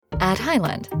At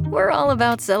Highland, we're all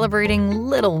about celebrating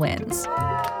little wins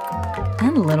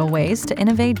and little ways to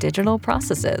innovate digital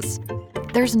processes.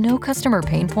 There's no customer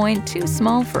pain point too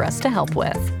small for us to help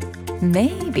with.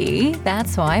 Maybe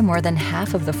that's why more than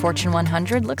half of the Fortune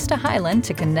 100 looks to Highland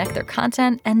to connect their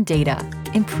content and data,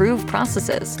 improve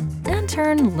processes, and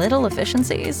turn little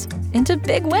efficiencies into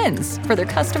big wins for their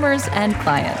customers and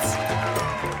clients.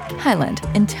 Highland,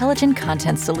 intelligent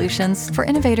content solutions for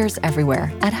innovators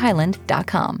everywhere at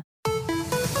highland.com.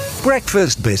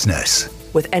 Breakfast Business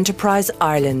with Enterprise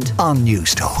Ireland on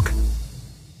News Talk.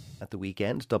 At the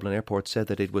weekend, Dublin Airport said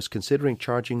that it was considering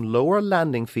charging lower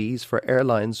landing fees for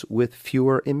airlines with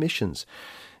fewer emissions.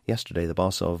 Yesterday, the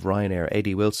boss of Ryanair,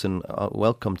 Eddie Wilson,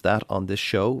 welcomed that on this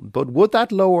show. But would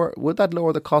that lower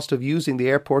the cost of using the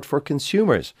airport for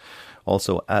consumers?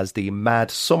 Also, as the mad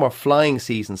summer flying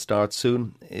season starts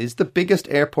soon, is the biggest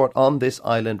airport on this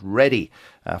island ready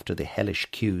after the hellish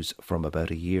queues from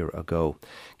about a year ago?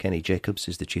 Kenny Jacobs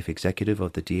is the chief executive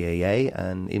of the DAA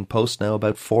and in post now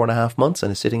about 4.5 months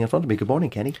and is sitting in front of me. Good morning,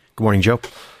 Kenny. Good morning, Joe.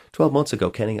 12 months ago,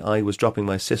 Kenny, I was dropping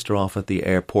my sister off at the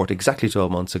airport exactly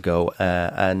 12 months ago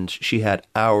and she had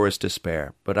hours to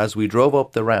spare. But as we drove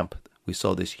up the ramp, we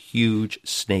saw this huge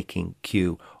snaking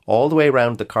queue all the way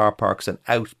around the car parks and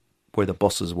out where the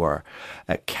buses were.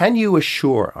 Can you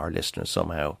assure our listeners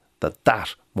somehow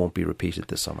that won't be repeated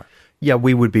this summer? Yeah,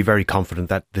 we would be very confident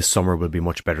that this summer will be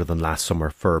much better than last summer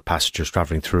for passengers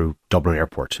travelling through Dublin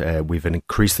Airport. We've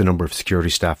increased the number of security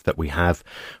staff that we have.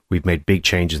 We've made big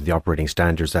changes in the operating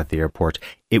standards at the airport.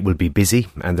 It will be busy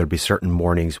and there'll be certain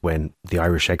mornings when the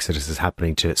Irish exodus is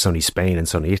happening to sunny Spain and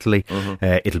sunny Italy.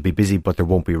 It'll be busy, but there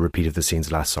won't be a repeat of the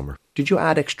scenes last summer. Did you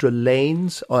add extra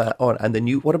lanes what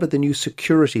about the new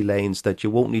security lanes that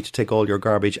you won't need to take all your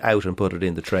garbage out and put it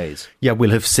in the trays? Yeah,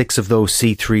 we'll have 6 of those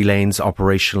C3 lanes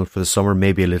operational for the summer,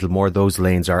 maybe a little more. Those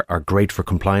lanes are great for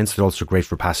compliance. They're also great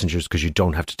for passengers because you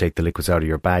don't have to take the liquids out of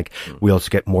your bag. We also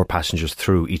get more passengers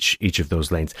through each of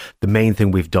those lanes. The main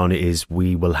thing we've done is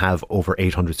we will have over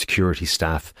 800 security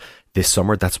staff this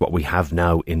summer. That's what we have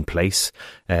now in place.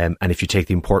 And if you take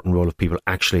the important role of people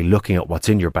actually looking at what's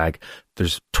in your bag,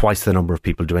 there's twice the number of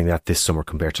people doing that this summer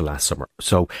compared to last summer.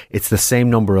 So it's the same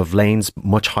number of lanes,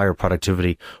 much higher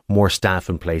productivity, more staff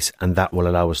in place, and that will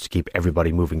allow us to keep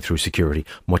everybody moving through security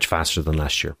much faster than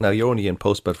last year. Now, you're only in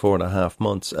post about 4.5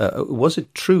 months. Was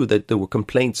it true that there were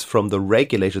complaints from the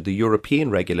regulator, the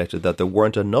European regulator, that there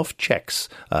weren't enough checks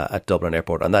at Dublin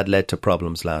Airport, and that led to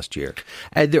problems last year?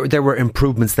 There were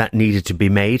improvements that needed to be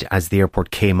made as the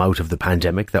airport came out of the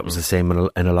pandemic. That was the same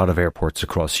in a lot of airports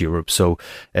across Europe. So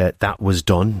that was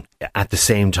done at the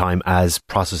same time as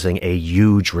processing a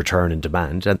huge return in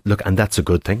demand. And look, and that's a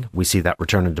good thing. We see that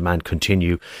return in demand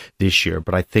continue this year.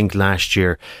 But I think last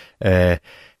year,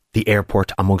 the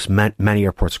airport, amongst many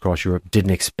airports across Europe,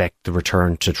 didn't expect the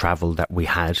return to travel that we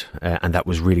had, and that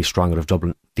was really strong out of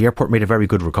Dublin. The airport made a very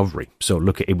good recovery. So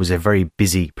look, it was a very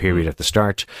busy period at the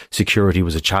start. Security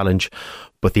was a challenge,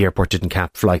 but the airport didn't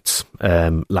cap flights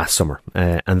last summer,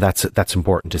 and that's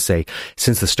important to say.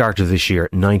 Since the start of this year,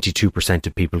 92%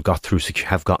 of people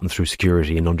have gotten through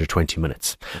security in under 20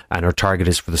 minutes, and our target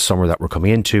is for the summer that we're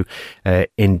coming into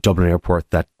in Dublin Airport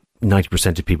that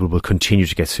 90% of people will continue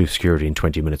to get through security in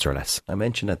 20 minutes or less. I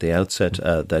mentioned at the outset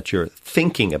that you're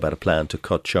thinking about a plan to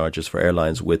cut charges for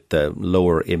airlines with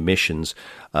lower emissions.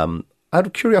 Out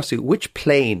of curiosity, which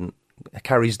plane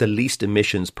carries the least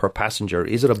emissions per passenger?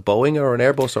 Is it a Boeing or an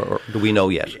Airbus, or do we know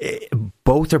yet?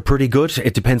 Both are pretty good.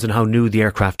 It depends on how new the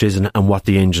aircraft is and what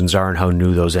the engines are and how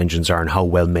new those engines are and how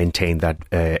well maintained that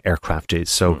aircraft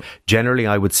is. So generally,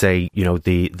 I would say,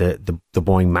 the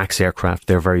Boeing Max aircraft,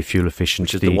 they're very fuel efficient.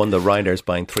 Which is the one that Ryanair is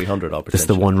buying 300 of. It's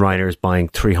the one Ryanair is buying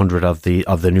 300 of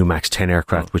the new Max 10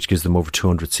 aircraft, which gives them over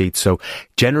 200 seats. So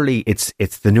generally, it's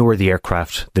the newer the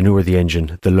aircraft, the newer the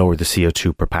engine, the lower the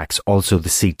CO2 per pax. Also, the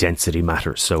seat density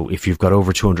matters. So if you've got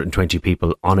over 220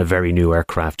 people on a very new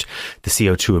aircraft, the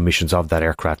CO2 emissions of that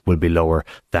aircraft will be lower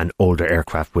than older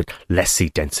aircraft with less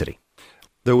seat density.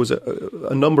 There was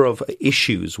a number of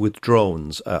issues with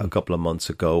drones a couple of months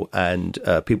ago, and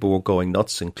people were going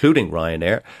nuts, including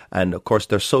Ryanair. And of course,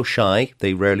 they're so shy,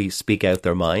 they rarely speak out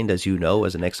their mind, as you know,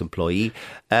 as an ex-employee.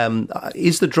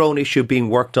 Is the drone issue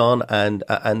being worked on, and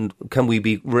can we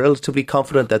be relatively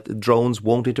confident that drones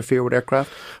won't interfere with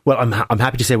aircraft? Well, I'm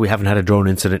happy to say we haven't had a drone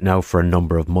incident now for a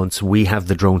number of months. We have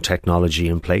the drone technology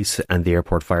in place, and the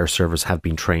Airport Fire Service have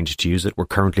been trained to use it. We're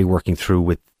currently working through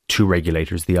with 2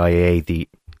 regulators, the IAA, the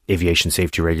Aviation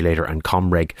Safety Regulator, and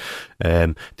ComReg,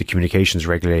 the communications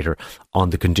regulator, on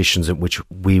the conditions in which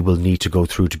we will need to go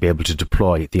through to be able to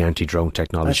deploy the anti-drone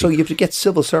technology. And so you have to get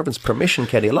civil servants' permission,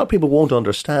 Kenny. A lot of people won't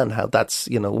understand how that's,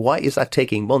 why is that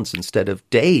taking months instead of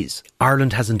days?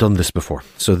 Ireland hasn't done this before.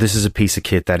 So this is a piece of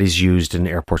kit that is used in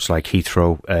airports like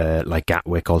Heathrow, like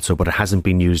Gatwick also, but it hasn't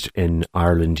been used in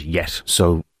Ireland yet.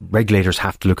 So regulators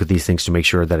have to look at these things to make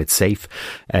sure that it's safe.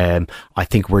 I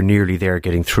think we're nearly there,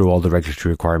 getting through all the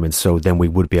regulatory requirements, so then we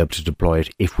would be able to deploy it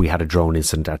if we had a drone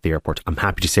incident at the airport. I'm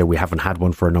happy to say we haven't had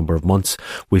one for a number of months.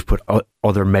 We've put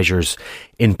other measures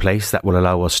in place that will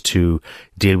allow us to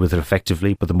deal with it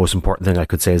effectively, but the most important thing I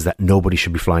could say is that nobody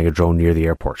should be flying a drone near the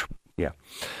airport. Yeah.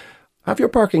 Have your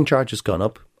parking charges gone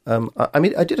up?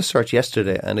 I did a search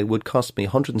yesterday and it would cost me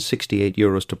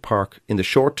 €168 to park in the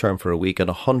short term for a week and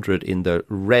 100 in the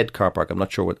red car park. I'm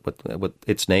not sure what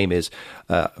its name is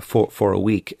for a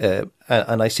week.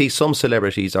 And I see some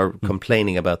celebrities are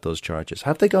complaining about those charges.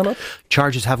 Have they gone up?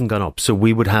 Charges haven't gone up. So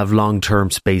we would have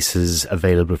long-term spaces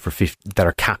available that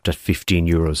are capped at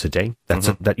 €15 a day. That's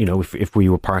if we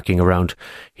were parking around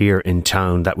here in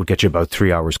town, that would get you about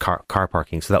 3 hours car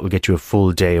parking. So that would get you a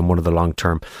full day in one of the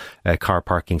long-term car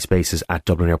parking spaces at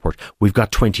Dublin Airport. We've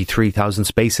got 23,000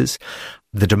 spaces.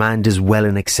 The demand is well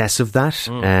in excess of that,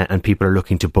 and people are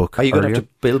looking to book. Are you going to have to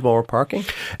build more parking?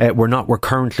 We're not. We're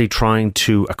currently trying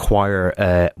to acquire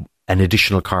an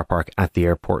additional car park at the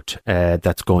airport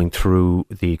that's going through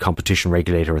the competition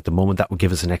regulator at the moment. That would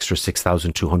give us an extra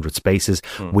 6,200 spaces.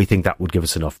 We think that would give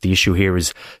us enough. The issue here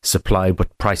is supply,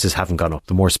 but prices haven't gone up.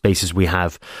 The more spaces we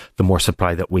have, the more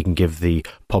supply that we can give the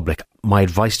public. My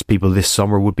advice to people this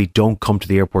summer would be, don't come to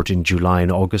the airport in July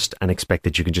and August and expect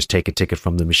that you can just take a ticket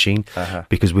from the machine,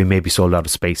 because we may be sold out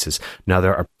of spaces. Now,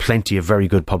 there are plenty of very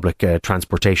good public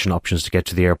transportation options to get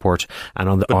to the airport.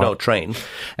 But no train.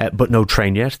 But no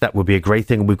train yet. That would be a great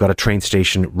thing. We've got a train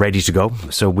station ready to go.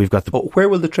 So we've got But where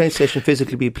will the train station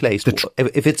physically be placed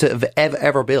if it's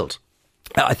ever built?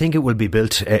 I think it will be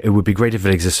built. It would be great if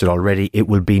it existed already. It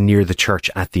will be near the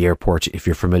church at the airport, if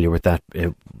you're familiar with that.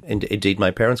 Indeed,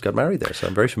 my parents got married there, so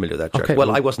I'm very familiar with that church. Okay,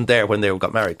 well, I wasn't there when they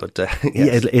got married, but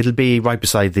yes. Yeah, it'll be right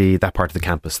beside that part of the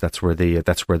campus. That's where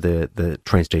the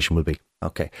train station will be.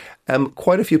 Okay.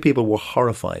 Quite a few people were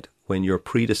horrified when your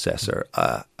predecessor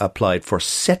applied for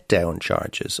set-down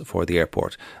charges for the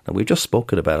airport. And we've just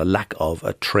spoken about a lack of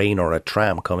a train or a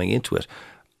tram coming into it.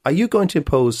 Are you going to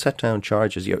impose set-down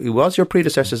charges? It was your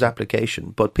predecessor's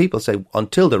application, but people say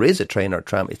until there is a train or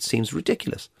tram, it seems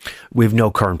ridiculous. We've no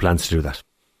current plans to do that.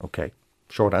 Okay.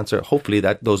 Short answer. Hopefully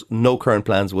that those no current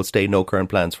plans will stay no current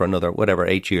plans for another,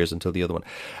 8 years until the other one.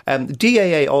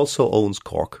 DAA also owns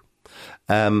Cork.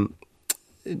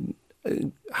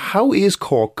 How is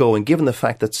Cork going, given the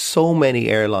fact that so many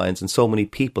airlines and so many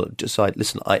people decide,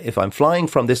 listen, if I'm flying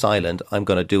from this island, I'm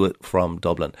going to do it from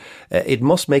Dublin. It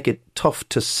must make it tough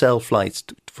to sell flights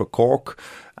for Cork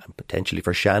and potentially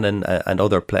for Shannon and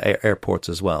other airports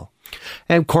as well.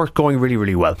 Cork going really,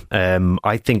 really well.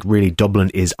 I think really Dublin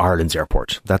is Ireland's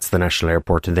airport. That's the national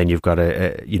airport, and then you've got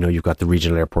you've got the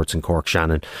regional airports in Cork,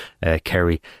 Shannon,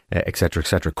 Kerry, etc.,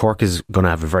 etc. Cork is going to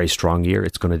have a very strong year.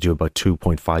 It's going to do about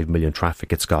 2.5 million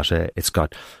traffic. It's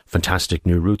got fantastic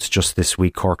new routes. Just this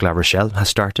week, Cork La Rochelle has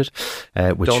started.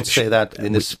 Don't say that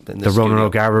in this the Ronan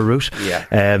O'Gara route.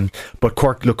 Yeah. But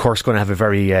Cork's going to have a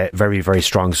very, very, very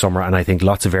strong summer, and I think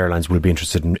lots of airlines will be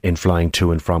interested in flying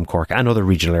to and from Cork and other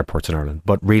regional airports in Ireland.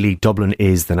 But really, Dublin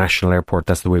is the national airport.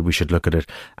 That's the way we should look at it.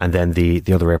 And then the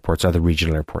other airports are the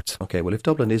regional airports. Okay, well, if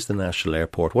Dublin is the national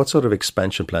airport, what sort of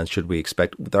expansion plans should we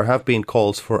expect? There have been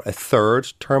calls for a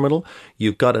third terminal.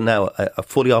 You've got a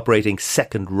fully operating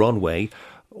second runway.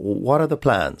 What are the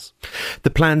plans? The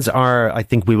plans are, I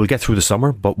think we will get through the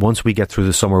summer, but once we get through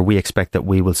the summer, we expect that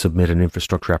we will submit an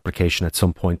infrastructure application at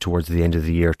some point towards the end of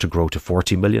the year to grow to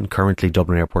 40 million. Currently,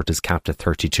 Dublin Airport is capped at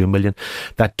 32 million.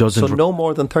 That doesn't... So no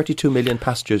more than 32 million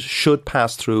passengers should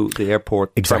pass through the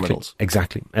airport terminals?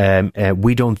 Exactly.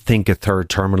 We don't think a third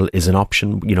terminal is an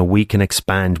option. We can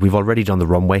expand. We've already done the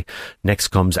runway. Next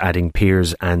comes adding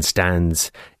piers and stands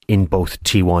in both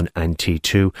T1 and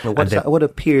T2. Now, what do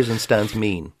piers and stands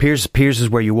mean? Piers is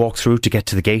where you walk through to get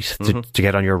to the gate to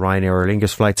get on your Ryanair or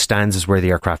Lingus flight. Stands is where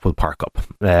the aircraft will park up.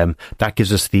 That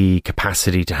gives us the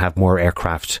capacity to have more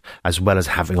aircraft, as well as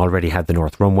having already had the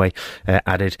North Runway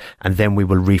added. And then we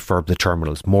will refurb the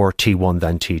terminals, more T1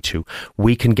 than T2.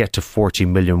 We can get to 40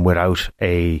 million without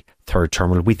a third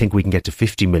terminal. We think we can get to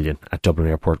 50 million at Dublin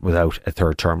Airport without a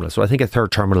third terminal. So I think a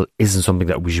third terminal isn't something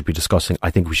that we should be discussing.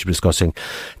 I think we should be discussing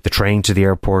the train to the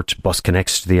airport, bus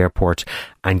connects to the airport,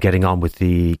 and getting on with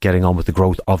the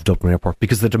growth of Dublin Airport,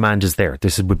 because the demand is there.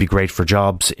 This would be great for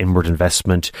jobs, inward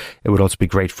investment. It would also be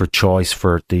great for choice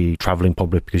for the travelling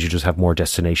public, because you just have more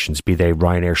destinations, be they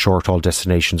Ryanair short-haul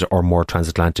destinations or more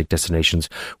transatlantic destinations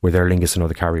with Aer Lingus and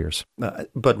other carriers.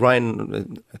 But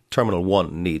Ryan, Terminal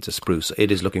 1 needs a spruce.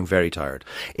 It is looking very tired.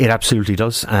 It absolutely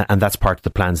does, and that's part of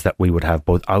the plans that we would have,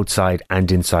 both outside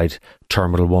and inside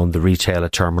Terminal 1, the retail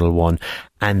at Terminal 1,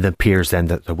 and the piers then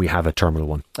that we have at Terminal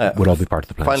 1 would all be part of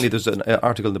the plans. Finally, there's an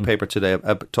article in the paper today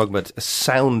talking about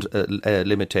sound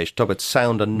limitation, talking about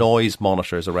sound and noise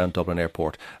monitors around Dublin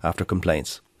Airport after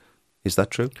complaints. Is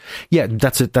that true? Yeah,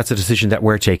 that's a decision that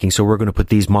we're taking. So we're going to put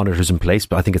these monitors in place,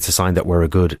 but I think it's a sign that we're a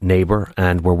good neighbour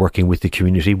and we're working with the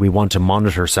community. We want to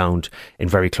monitor sound in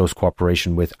very close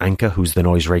cooperation with ANCA, who's the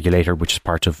noise regulator, which is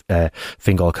part of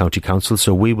Fingal County Council.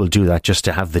 So we will do that just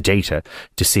to have the data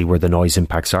to see where the noise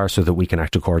impacts are so that we can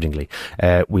act accordingly.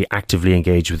 We actively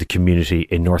engage with the community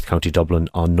in North County Dublin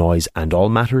on noise and all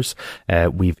matters.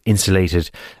 We've insulated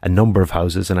a number of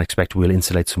houses, and I expect we'll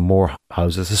insulate some more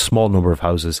houses, a small number of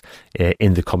houses,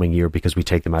 in the coming year, because we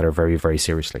take the matter very, very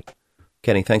seriously.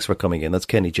 Kenny, thanks for coming in. That's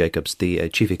Kenny Jacobs, the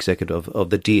Chief Executive of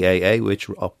the DAA, which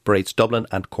operates Dublin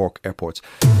and Cork airports.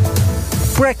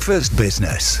 Breakfast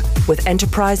Business with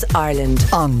Enterprise Ireland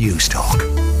on News Talk.